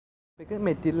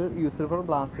Material used for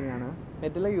blasting ആണ്.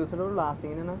 Material used for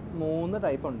ബ്ലാസ്റ്റിങ്ങിന് 3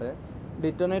 type ഉണ്ട്.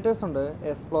 ഡിറ്റോനേറ്റേഴ്സ് ഉണ്ട്,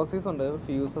 എക്സ്പ്ലോസീവ്സ് ഉണ്ട്,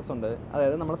 ഫ്യൂസസ് ഉണ്ട്.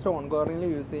 അതായത് നമ്മൾ സ്റ്റോൺ കോറിങ്ങിൽ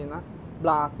യൂസ് ചെയ്യുന്ന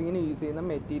ബ്ലാസ്റ്റിങ്ങിന് യൂസ് ചെയ്യുന്ന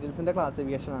മെറ്റീരിയൽസിൻ്റെ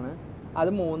ക്ലാസിഫിക്കേഷനാണ്. അത്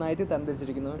 3ആയിട്ട്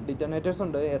തരംതിരിച്ചിരിക്കുന്നു. ഡിറ്റോനേറ്റേഴ്സ്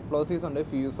ഉണ്ട്, എക്സ്പ്ലോസീവ്സ് ഉണ്ട്,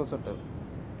 ഫ്യൂസസ് ഉണ്ട്.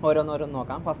 ഓരോന്നോരോന്ന്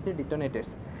നോക്കാം. ഫസ്റ്റ്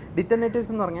ഡിറ്റോനേറ്റേഴ്സ്. ഡിറ്റോനേറ്റേഴ്സ്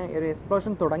എന്ന് പറഞ്ഞാൽ ഒരു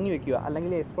എക്സ്പ്ലോഷൻ തുടങ്ങി വയ്ക്കുക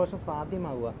അല്ലെങ്കിൽ എക്സ്പ്ലോഷൻ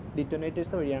സാധ്യമാകുക.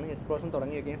 ഡിറ്റോനേറ്റേഴ്സ് വഴിയാണ് എക്സ്പ്ലോഷൻ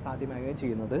തുടങ്ങി വയ്ക്കുകയും സാധ്യമാകുകയും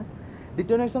ചെയ്യുന്നത്.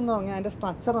 ഡിറ്റോനേഷൻ എന്ന് പറഞ്ഞാൽ അതിൻ്റെ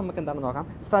സ്ട്രക്ചർ നമുക്ക് എന്താണെന്ന് നോക്കാം.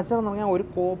 സ്ട്രക്ചർ എന്ന് പറഞ്ഞാൽ ഒരു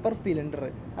കോപ്പർ സിലിണ്ടർ,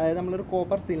 അതായത് നമ്മളൊരു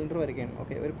കോപ്പർ സിലിണ്ടർ വരികയാണ്.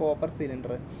 ഓക്കെ, ഒരു കോപ്പർ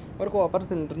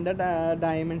സിലിണ്ടറിൻ്റെ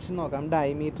ഡയമെൻഷൻ നോക്കാം.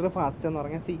 ഡയമീറ്റർ ഫാസ്റ്റ് എന്ന്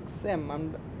പറഞ്ഞാൽ 6 mm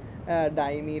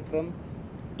ഡയമീറ്ററും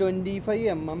 25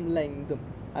 mm ലെങ്തും,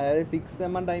 അതായത് 6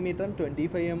 mm ഡയമീറ്ററും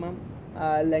 25 mm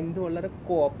ലെങ്തും ഉള്ളൊരു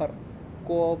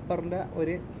കോപ്പറിൻ്റെ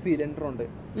ഒരു സിലിണ്ടറുണ്ട്.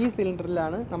 ഈ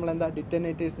സിലിണ്ടറിലാണ് നമ്മളെന്താ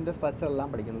ഡിറ്റോനേറ്റേഴ്സിൻ്റെ സ്ട്രക്ചർ എല്ലാം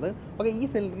പഠിക്കുന്നത്. ഓക്കെ, ഈ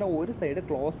സിലിണ്ടറിൻ്റെ ഒരു സൈഡ്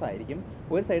ക്ലോസ് ആയിരിക്കും,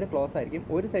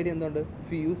 ഒരു സൈഡ് എന്തുണ്ട്,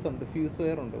 ഫ്യൂസ് ഉണ്ട്, ഫ്യൂസ്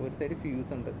വയർ ഉണ്ട്, ഒരു സൈഡ്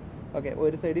ഫ്യൂസ് ഉണ്ട്. ഓക്കെ,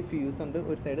 ഒരു സൈഡ് ഫ്യൂസ് ഉണ്ട്,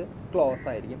 ഒരു സൈഡ് ക്ലോസ്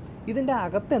ആയിരിക്കും. ഇതിൻ്റെ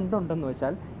അകത്ത് എന്തുണ്ടെന്ന്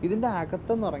വെച്ചാൽ, ഇതിൻ്റെ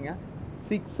അകത്തെന്ന് പറഞ്ഞാൽ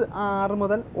 6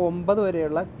 മുതൽ 9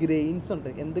 വരെയുള്ള ഗ്രെയിൻസ്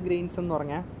ഉണ്ട്. എന്ത് ഗ്രെയിൻസ് എന്ന്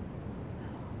പറഞ്ഞാൽ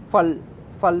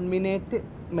ഫൾമിനേറ്റ്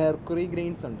മെർക്കുറി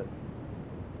ഗ്രെയിൻസ് ഉണ്ട്.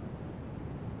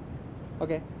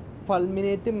 ഓക്കെ,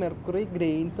 ഫൾമിനേറ്റ് മെർക്കുറി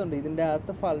ഗ്രെയിൻസ് ഉണ്ട്. ഇതിൻ്റെ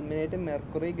അകത്ത് ഫൾമിനേറ്റ്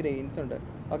മെർക്കുറി ഗ്രെയിൻസ് ഉണ്ട്.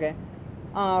 ഓക്കെ,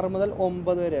 6 മുതൽ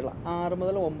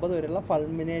 9 വരെയുള്ള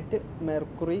ഫൾമിനേറ്റ്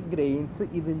മെർക്കുറി ഗ്രെയിൻസ്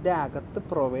ഇതിൻ്റെ അകത്ത്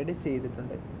പ്രൊവൈഡ്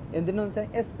ചെയ്തിട്ടുണ്ട്. എന്തിനെന്ന് വെച്ചാൽ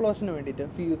എക്സ്പ്ലോഷന് വേണ്ടിയിട്ട്.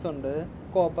 ഫ്യൂസ് ഉണ്ട്,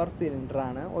 കോപ്പർ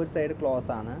സിലിണ്ടറാണ്, ഒരു സൈഡ്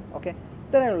ക്ലോസ് ആണ്. ഓക്കെ,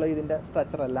 ഇത്രയുള്ള ഇതിൻ്റെ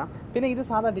സ്ട്രക്ചറെല്ലാം. പിന്നെ ഇത്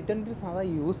ഡിറ്റോനേറ്റർ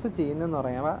യൂസ് ചെയ്യുന്നതെന്ന്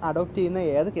പറഞ്ഞാൽ അഡോപ്റ്റ് ചെയ്യുന്ന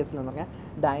ഏത് കേസിലെന്ന് പറഞ്ഞാൽ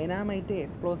ഡൈനാമൈറ്റ്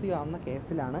എക്സ്പ്ലോസീവ് ആവുന്ന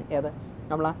കേസിലാണ്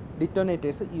നമ്മൾ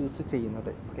ഡിറ്റോനേറ്റേഴ്സ് യൂസ് ചെയ്യുന്നത്.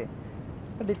 ഓക്കെ,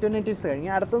 ഡിറ്റോനേറ്റേഴ്സ് കഴിഞ്ഞ്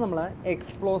അടുത്ത് നമ്മൾ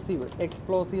എക്സ്പ്ലോസീവ്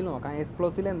നോക്കാം.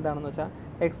 എക്സ്പ്ലോസീവ് എന്താണെന്ന് വെച്ചാൽ,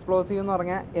 എക്സ്പ്ലോസീവ് എന്ന്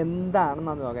പറഞ്ഞാൽ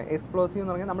എന്താണെന്ന് നോക്കാം. എക്സ്പ്ലോസീവ്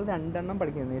എന്ന് പറഞ്ഞാൽ നമ്മൾ 2 എണ്ണം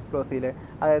പഠിക്കുന്നത് എക്സ്പ്ലോസീവിൽ.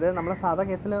 അതായത് നമ്മൾ സാധാ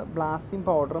കേസിൽ ബ്ലാസ്റ്റിംഗ്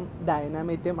പൗഡറും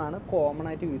ഡൈനാമൈറ്റും ആണ് കോമൺ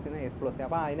ആയിട്ട് യൂസ് ചെയ്യുന്ന എക്സ്പ്ലോസീവ്.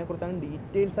 അപ്പോൾ അതിനെക്കുറിച്ചാണ്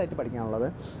ഡീറ്റെയിൽസ് ആയിട്ട് പഠിക്കാനുള്ളത്,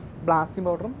 ബ്ലാസ്റ്റിംഗ്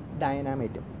പൗഡറും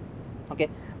ഡൈനാമൈറ്റും. ഓക്കെ,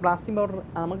 ബ്ലാസ്റ്റിംഗ്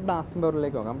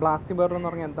പൗഡറിലേക്ക് നോക്കാം. ബ്ലാസ്റ്റിംഗ് പൗഡർ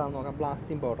എന്ന് പറഞ്ഞാൽ എന്താണെന്ന് നോക്കാം.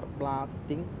 ബ്ലാസ്റ്റിംഗ് പൗഡർ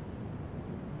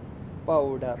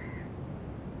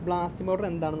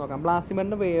എന്താണെന്ന് നോക്കാം. ബ്ലാസ്റ്റിംഗ്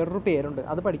പൗഡറിൻ്റെ വേറൊരു പേരുണ്ട്,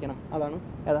 അത് പഠിക്കണം. അതാണ്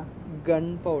ഗൺ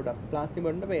പൗഡർ. ബ്ലാസ്റ്റിംഗ്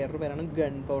പൗഡറിൻ്റെ വേറൊരു പേരാണ്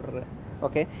ഗൺ പൗഡർ.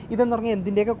 ഓക്കെ, ഇതെന്ന് പറഞ്ഞാൽ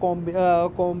എന്തിൻ്റെയൊക്കെ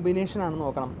കോമ്പിനേഷൻ ആണെന്ന്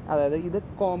നോക്കണം. അതായത് ഇത്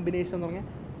കോമ്പിനേഷൻ എന്ന് പറഞ്ഞാൽ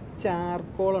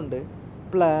ചാർക്കോളുണ്ട്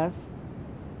പ്ലസ്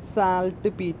സാൾട്ട്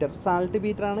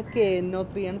പീറ്ററാണ്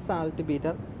KNO3 ആണ് salt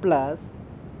Peter plus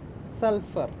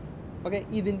sulphur. Okay,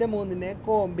 ഇതിൻ്റെ 3ൻ്റെ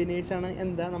കോമ്പിനേഷനാണ്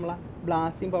നമ്മളെ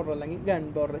ബ്ലാസ്റ്റിംഗ് പൗഡർ അല്ലെങ്കിൽ ഗൺ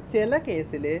പൗഡർ. ചില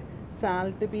കേസിൽ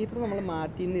സാൾട്ട് പീറ്റർ നമ്മൾ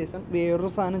മാറ്റിയതിന് ശേഷം വേറൊരു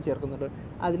സാധനം ചേർക്കുന്നുണ്ട്,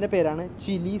 അതിൻ്റെ പേരാണ്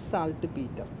ചില്ലി സാൾട്ട്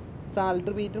പീറ്റർ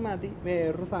മാറ്റി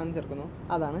വേറൊരു സാധനം ചേർക്കുന്നു,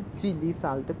 അതാണ് ചില്ലി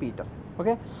സാൾട്ട് പീറ്റർ.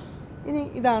 ഓക്കെ, ഇനി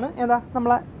ഇതാണ്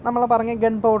നമ്മളെ പറഞ്ഞ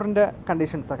ഗൺ പൗഡറിൻ്റെ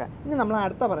കണ്ടീഷൻസൊക്കെ. ഇനി നമ്മൾ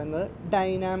അടുത്ത പറയുന്നത്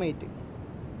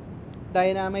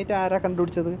ഡൈനാമൈറ്റ് ആരാ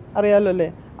കണ്ടുപിടിച്ചത് അറിയാമല്ലോ അല്ലേ?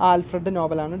 ആൽഫ്രഡ്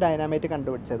നോബലാണ് ഡൈനാമൈറ്റ്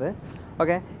കണ്ടുപിടിച്ചത്.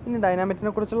 ഓക്കെ, ഇനി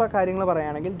ഡൈനാമൈറ്റിനെ കുറിച്ചുള്ള കാര്യങ്ങൾ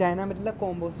പറയുകയാണെങ്കിൽ ഡൈനാമൈറ്റിലെ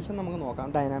കോമ്പോസിഷൻ നമുക്ക് നോക്കാം.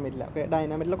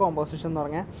 ഡൈനാമൈറ്റിലെ കോമ്പോസിഷൻ എന്ന്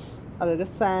പറഞ്ഞാൽ, അതായത്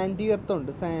സാൻഡി എർത്ത് എന്ന്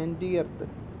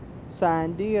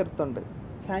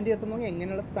പറഞ്ഞാൽ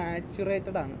എങ്ങനെയുള്ള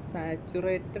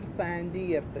saturated Sandy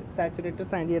earth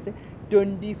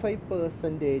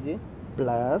 25%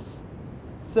 plus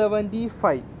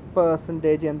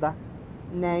 75%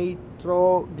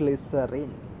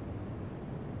 nitroglycerine.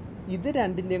 ഇത്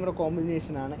രണ്ടിൻ്റെയും കൂടെ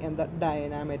കോമ്പിനേഷനാണ്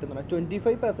ഡൈനാമൈറ്റ് എന്ന് പറയുന്നത്.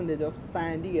 25% ഓഫ്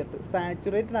സാൻഡി എർത്ത്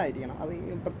സാച്ചുറേറ്റഡ് ആയിരിക്കണം, അത്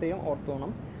പ്രത്യേകം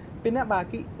ഓർത്തോണം. പിന്നെ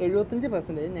ബാക്കി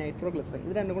 75% നൈട്രോഗ്ലിസറിൻ.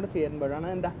 ഇത് രണ്ടും കൂടെ ചേരുമ്പോഴാണ്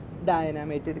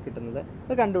ഡൈനാമൈറ്റ് കിട്ടുന്നത്.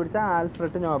 ഇത് കണ്ടുപിടിച്ച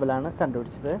ആൽഫ്രഡ് നോബലാണ്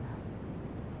കണ്ടുപിടിച്ചത്.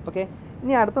 ഓക്കെ,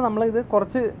 ഇനി അടുത്ത ഇത്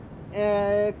കുറച്ച്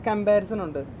കമ്പാരിസൺ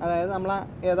ഉണ്ട്. അതായത്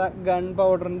ഗൺ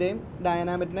പൗഡറിൻ്റെയും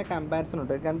ഡൈനാമൈറ്റിൻ്റെ കമ്പാരിസൺ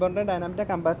ഉണ്ട്. ഗൺ പൗഡറിൻ്റെ ഡൈനാമൈറ്റിൻ്റെ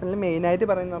കമ്പാരിസണിൽ മെയിനായിട്ട്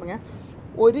പറയുന്നത് പറഞ്ഞാൽ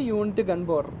ഒരു യൂണിറ്റ് ഗൺ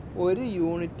പൗഡർ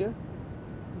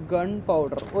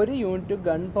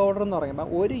എന്ന് പറയുമ്പോൾ,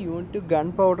 ഒരു യൂണിറ്റ് ഗൺ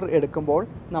പൗഡർ എടുക്കുമ്പോൾ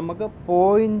നമുക്ക്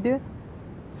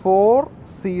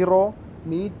 0.40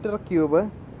 m³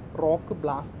 റോക്ക്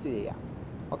ബ്ലാസ്റ്റ് ചെയ്യാം.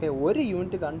 ഓക്കെ, ഒരു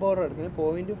യൂണിറ്റ് ഗൺ പൗഡർ എടുക്കുന്നത്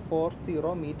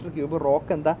 0.40 m³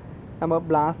 റോക്ക് നമ്മൾ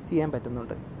ബ്ലാസ്റ്റ് ചെയ്യാൻ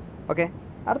പറ്റുന്നുണ്ട്. ഓക്കെ,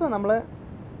 അടുത്ത നമ്മൾ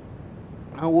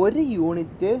ഒരു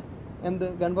യൂണിറ്റ്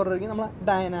ഗൺ പൗഡർ എടുക്കുന്നത് നമ്മൾ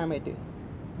ഡൈനാമൈറ്റ്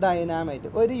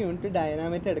ഒരു യൂണിറ്റ്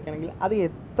ഡൈനാമൈറ്റ് എടുക്കണമെങ്കിൽ അത്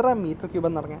എത്ര m³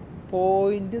 എന്ന് പറഞ്ഞാൽ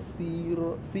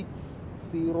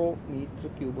 0.060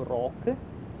 m³ റോക്ക്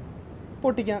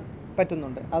പൊട്ടിക്കാൻ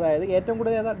പറ്റുന്നുണ്ട്. അതായത് ഏറ്റവും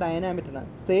കൂടുതൽ ഡൈനാമൈറ്റിനാണ്.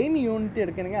 സെയിം യൂണിറ്റ്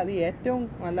എടുക്കണമെങ്കിൽ അത് ഏറ്റവും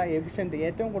നല്ല എഫിഷ്യൻറ്റ്,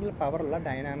 ഏറ്റവും കൂടുതൽ പവറുള്ള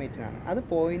ഡൈനാമൈറ്റിനാണ്. അത്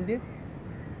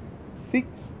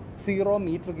 0.60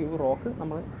 m³ റോക്ക്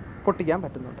നമ്മൾ പൊട്ടിക്കാൻ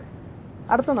പറ്റുന്നുണ്ട്.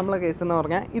 അടുത്ത നമ്മളെ കേസ് എന്ന്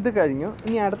പറഞ്ഞാൽ ഇത് കഴിഞ്ഞു.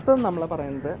 ഇനി അടുത്തത് നമ്മൾ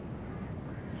പറയുന്നത്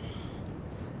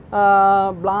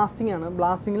ബ്ലാസ്റ്റിംഗ് ആണ്.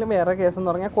 ബ്ലാസ്റ്റിങ്ങിൽ വേറെ കേസ് എന്ന്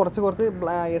പറഞ്ഞാൽ കുറച്ച്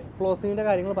എക്സ്പ്ലോസീവിൻ്റെ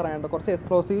കാര്യങ്ങൾ പറയാനുണ്ട്, കുറച്ച്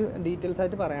എക്സ്പ്ലോസീവ് ഡീറ്റെയിൽസ്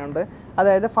ആയിട്ട് പറയാനുണ്ട്.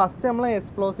 അതായത് ഫസ്റ്റ് നമ്മൾ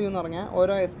എക്സ്പ്ലോസീവ് എന്ന് പറഞ്ഞാൽ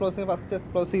ഓരോ എക്സ്പ്ലോസീവ് ഫസ്റ്റ്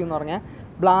എക്സ്പ്ലോസീവ് എന്ന് പറഞ്ഞാൽ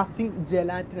ബ്ലാസ്റ്റിംഗ്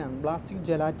ജെലാറ്റിനാണ്. ബ്ലാസ്റ്റിംഗ്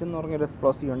ജെലാറ്റിൻ എന്ന് പറഞ്ഞൊരു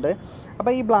എക്സ്പ്ലോസീവ് ഉണ്ട്.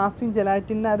 അപ്പോൾ ഈ ബ്ലാസ്റ്റിംഗ്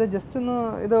ജെലാറ്റിൻ്റെ അത് ജസ്റ്റ് ഒന്ന്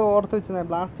ഇത് ഓർത്ത് വെച്ചത്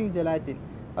blasting gelatin.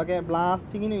 Okay,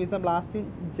 ബ്ലാസ്റ്റിങ്ങിന് use blasting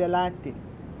gelatin.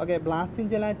 Okay, blasting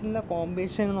ജെലാറ്റിൻ്റെ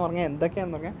combination എന്ന് പറഞ്ഞാൽ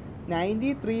എന്തൊക്കെയാണെന്ന് പറഞ്ഞാൽ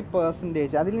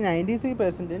 93%, അതിൽ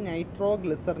 93%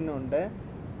 നൈട്രോഗ്ലിസറിനുണ്ട്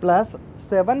പ്ലസ്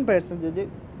 7%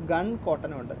 ഗൺ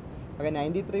കോട്ടനുണ്ട്. ഓക്കെ,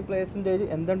 93%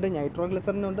 എന്തുണ്ട്,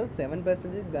 നൈട്രോഗ്ലിസറിനുണ്ട്,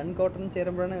 7% ഗൺ കോട്ടൺ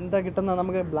ചേരുമ്പോഴാണ് എന്താ കിട്ടുന്നത്,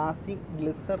 നമുക്ക് ബ്ലാസ്റ്റിംഗ്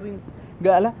ഗ്ലിസറിൻ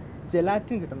അല്ല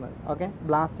ജെലാറ്റിൻ കിട്ടുന്നത്. ഓക്കെ,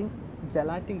 ബ്ലാസ്റ്റിംഗ്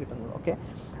ജെലാറ്റിൻ കിട്ടുന്നത്. ഓക്കെ,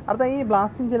 അടുത്ത ഈ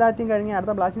ബ്ലാസ്റ്റിംഗ് ജെലാറ്റിൻ കഴിഞ്ഞ്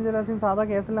അടുത്ത ബ്ലാസ്റ്റിംഗ് ജെലാറ്റിൻ സാധാ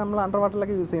കേസിൽ നമ്മൾ അണ്ടർ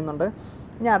വാട്ടറിലൊക്കെ യൂസ് ചെയ്യുന്നുണ്ട്.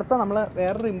 ഇനി അടുത്ത നമ്മൾ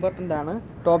വേറൊരു ഇമ്പോർട്ടൻ്റ്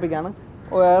ടോപ്പിക്കാണ്,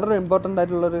 വേറൊരു ഇമ്പോർട്ടൻ്റ്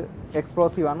ആയിട്ടുള്ളൊരു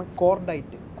എക്സ്പ്ലോസീവാണ്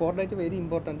കോർഡൈറ്റ്. കോർഡൈറ്റ് വെരി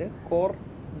ഇമ്പോർട്ടൻറ്റ്.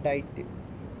 കോർഡൈറ്റ്.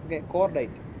 ഓക്കെ,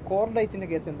 കോർഡൈറ്റിൻ്റെ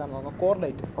കേസ് എന്താണെന്ന് നോക്കാം.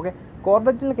 കോർഡൈറ്റ്. ഓക്കെ,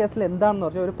 കോർഡൈറ്റിൻ്റെ കേസിൽ എന്താണെന്ന്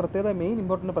പറഞ്ഞാൽ ഒരു പ്രത്യേകത, മെയിൻ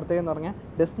ഇമ്പോർട്ടൻ്റ് പ്രത്യേകത എന്ന് പറഞ്ഞാൽ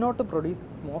ഡസ് നോട്ട് പ്രൊഡ്യൂസ്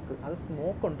സ്മോക്ക്. അത്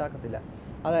സ്മോക്ക് ഉണ്ടാക്കത്തില്ല.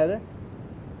 അതായത്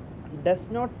ഡസ്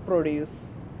നോട്ട് പ്രൊഡ്യൂസ്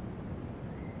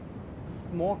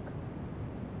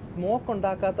സ്മോക്ക്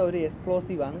ഉണ്ടാക്കാത്ത ഒരു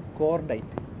എക്സ്പ്ലോസീവാണ്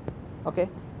കോർഡൈറ്റ്. ഓക്കെ,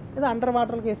 ഇത് അണ്ടർ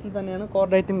വാട്ടർ കേസിൽ തന്നെയാണ്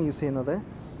കോർഡൈറ്റും യൂസ് ചെയ്യുന്നത്.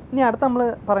 ഇനി അടുത്ത നമ്മൾ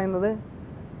പറയുന്നത്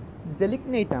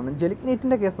ജെലിഗ്നൈറ്റ് ആണ്.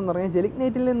 ജെലിഗ്നൈറ്റിൻ്റെ കേസ് എന്ന് പറഞ്ഞാൽ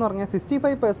ജെലിഗ്നൈറ്റിൽ എന്ന് പറഞ്ഞാൽ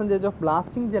 65% ഓഫ്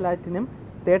ബ്ലാസ്റ്റിംഗ് ജെലാറ്റിനും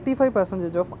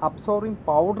 35% ഓഫ് അബ്സോർബിങ്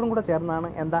പൗഡറും കൂടെ ചേർന്നാണ്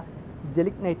എന്താ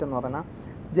ജെലിഗ്നൈറ്റ് എന്ന് പറയുന്നത്.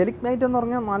 ജെലിഗ്നൈറ്റ് എന്ന്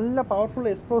പറഞ്ഞാൽ നല്ല പവർഫുൾ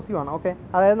എക്സ്പ്ലോസീവ് ആണ്. ഓക്കെ,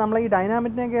 അതായത് നമ്മൾ ഈ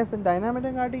ഡൈനാമിറ്റിനെ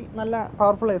കാട്ടി നല്ല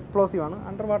പവർഫുൾ എക്സ്പ്ലോസീവ് ആണ്.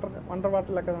 അണ്ടർ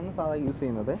വാട്ടറിലൊക്കെ ആണ് സാധാരണ യൂസ്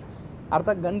ചെയ്യുന്നത്.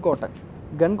 അടുത്ത ഗൺ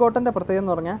കോട്ടൻ്റെ പ്രത്യേകത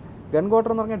എന്ന് പറഞ്ഞാൽ ഗൺ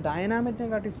കോട്ടർ എന്ന് പറഞ്ഞാൽ ഡൈനാമിറ്റിനെ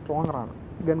കാട്ടി സ്ട്രോങ്ങറാണ്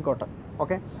ഗൺ കോട്ടർ.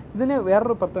 ഓക്കെ, ഇതിന്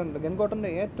വേറൊരു പ്രത്യേകത ഉണ്ട്. ഗൺ കോട്ടൻ്റെ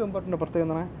ഏറ്റവും ഇമ്പോർട്ടൻ്റ് പ്രത്യേകത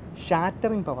എന്ന് പറഞ്ഞാൽ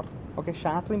shattering power. Okay,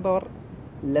 shattering power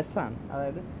ലെസ്സാണ്.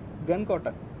 അതായത് ഗൺ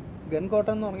കോട്ടൺ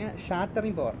എന്ന് പറഞ്ഞാൽ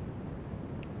ഷാറ്ററിങ്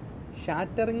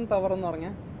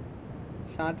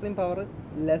പവർ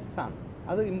ലെസ്സാണ്.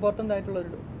 അത് ഇമ്പോർട്ടൻ്റ്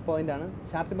ആയിട്ടുള്ളൊരു പോയിൻ്റാണ്.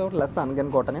 Shattering power ലെസ്സാണ് gun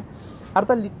കോട്ടന്.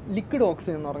 അടുത്ത ലിക്വിഡ്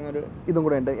ഓക്സിജൻ എന്ന് പറഞ്ഞൊരു ഇതും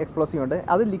കൂടെ ഉണ്ട്, എക്സ്പ്ലോസീവ് ഉണ്ട്.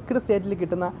 അത് ലിക്വിഡ് സ്റ്റേറ്റിൽ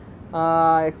കിട്ടുന്ന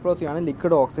എക്സ്പ്ലോസീവാണ്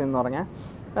ലിക്വിഡ് ഓക്സിജൻ എന്ന് പറഞ്ഞാൽ.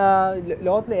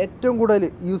 ലോകത്തിൽ ഏറ്റവും കൂടുതൽ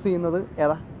യൂസ് ചെയ്യുന്നത്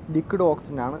ഏതാ, ലിക്വിഡ്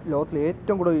ഓക്സിജനാണ്. ലോകത്തിൽ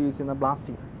ഏറ്റവും കൂടുതൽ യൂസ് ചെയ്യുന്നത്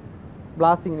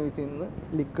ബ്ലാസ്റ്റിങ്ങിന് യൂസ് ചെയ്യുന്നത്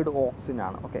ലിക്വിഡ്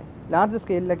ഓക്സിജനാണ്. ഓക്കെ, ലാർജ്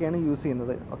സ്കെയിലിലൊക്കെയാണ് യൂസ്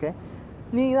ചെയ്യുന്നത്. ഓക്കെ,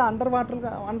 ഇനി ഇത് അണ്ടർ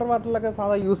വാട്ടറിലൊക്കെ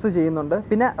സാധാരണ യൂസ് ചെയ്യുന്നുണ്ട്.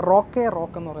 പിന്നെ റോക്ക്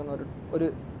എന്ന് പറയുന്ന ഒരു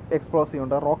എക്സ്പ്ലോസീവ്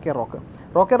ഉണ്ട്,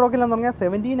 റോക്കിൽ എന്ന് പറഞ്ഞാൽ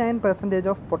 79%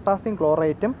 of potassium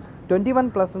ക്ലോറൈറ്റും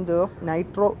 21% of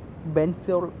nitro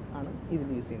benzoyl ആണ് ഇതിൽ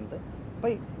യൂസ് ചെയ്യുന്നത്.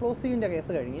 അപ്പോൾ എക്സ്പ്ലോസീവിൻ്റെ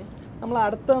കേസ് കഴിഞ്ഞ് നമ്മൾ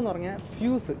അടുത്തതെന്ന് പറഞ്ഞാൽ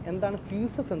ഫ്യൂസസ്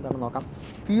എന്താണെന്ന് നോക്കാം.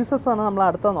 ഫ്യൂസസ് ആണ് നമ്മൾ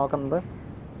അടുത്തത് നോക്കുന്നത്.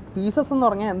 ഫ്യൂസസ് എന്ന്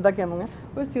പറഞ്ഞാൽ എന്തൊക്കെയാണെന്ന്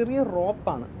പറഞ്ഞാൽ ഒരു ചെറിയ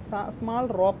റോപ്പാണ്, സ്മാൾ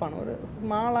റോപ്പാണ്, ഒരു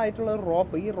സ്മാളായിട്ടുള്ള ഒരു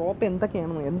റോപ്പ്. ഈ റോപ്പ്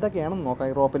എന്തൊക്കെയാണെന്ന് നോക്കാം.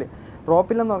 ഈ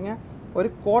റോപ്പിലെന്ന് പറഞ്ഞാൽ ഒരു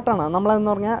കോട്ടണാണ്,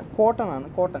 നമ്മളെന്ന് പറഞ്ഞാൽ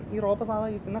കോട്ടൺ. ഈ റോപ്പ് സാധാരണ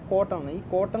യൂസ് ചെയ്യുന്ന കോട്ടണാണ്. ഈ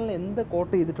കോട്ടണിൽ എന്ത്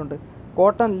കോട്ട് ചെയ്തിട്ടുണ്ട്,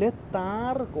 കോട്ടണിൽ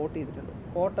താറ് കോട്ട്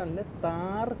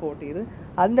ചെയ്ത്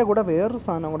അതിൻ്റെ കൂടെ വേറൊരു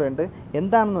സാധനം കൂടെ ഉണ്ട്.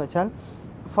 എന്താണെന്ന് വെച്ചാൽ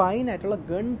ഫൈനായിട്ടുള്ള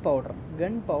ഗൺ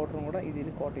പൗഡറും കൂടെ ഇതിൽ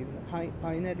കോട്ട് ചെയ്യുന്നുണ്ട്.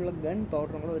 ഫൈനായിട്ടുള്ള ഗൺ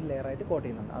പൗഡറും കൂടെ ഒരു ലെയറായിട്ട് കോട്ട്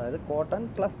ചെയ്യുന്നുണ്ട്. അതായത് കോട്ടൺ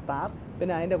പ്ലസ് താർ,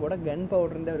 പിന്നെ അതിൻ്റെ കൂടെ ഗൺ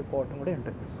പൗഡറിൻ്റെ ഒരു കോട്ടും കൂടെ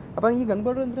ഉണ്ട്. അപ്പോൾ ഈ ഗൺ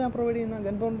പൗഡർ എന്തിനാണ് പ്രൊവൈഡ് ചെയ്യുന്നത്?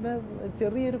 ഗൺ പൗഡറിൻ്റെ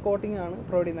ചെറിയൊരു കോട്ടിംഗ് ആണ്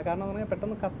പ്രൊവൈഡ് ചെയ്യുന്നത്. കാരണം എന്ന് പറഞ്ഞാൽ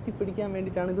പെട്ടെന്ന് കത്തിപ്പിടിക്കാൻ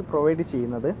വേണ്ടിയിട്ടാണ് ഇത് പ്രൊവൈഡ്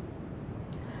ചെയ്യുന്നത്.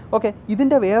 ഓക്കെ,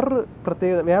 ഇതിൻ്റെ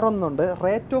വേറൊന്നുണ്ട്,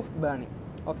 rate of burning.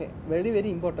 Okay, very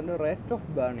important, rate of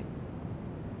burning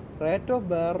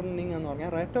എന്ന് പറഞ്ഞാൽ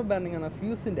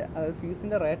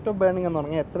ഫ്യൂസിൻ്റെ റേറ്റ് ഓഫ് ബേണിംഗ് എന്ന്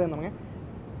പറഞ്ഞാൽ എത്രയെന്ന് പറഞ്ഞാൽ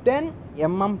 10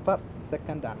 mm/s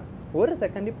ആണ്. ഒരു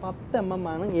സെക്കൻഡ് 10 mm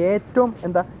ആണ് ഏറ്റവും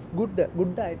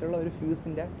ഗുഡ് ആയിട്ടുള്ള ഒരു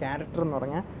ഫ്യൂസിൻ്റെ ക്യാരക്ടർ എന്ന്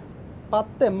പറഞ്ഞാൽ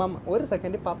 10 mm. ഒരു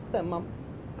സെക്കൻഡ് 10 mm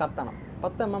കത്തണം,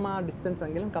 10 mm ആ ഡിസ്റ്റൻസ്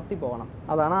എങ്കിലും കത്തി പോകണം.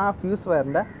 അതാണ് ആ ഫ്യൂസ്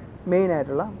വയറിൻ്റെ മെയിൻ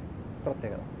ആയിട്ടുള്ള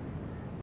പ്രത്യേകത.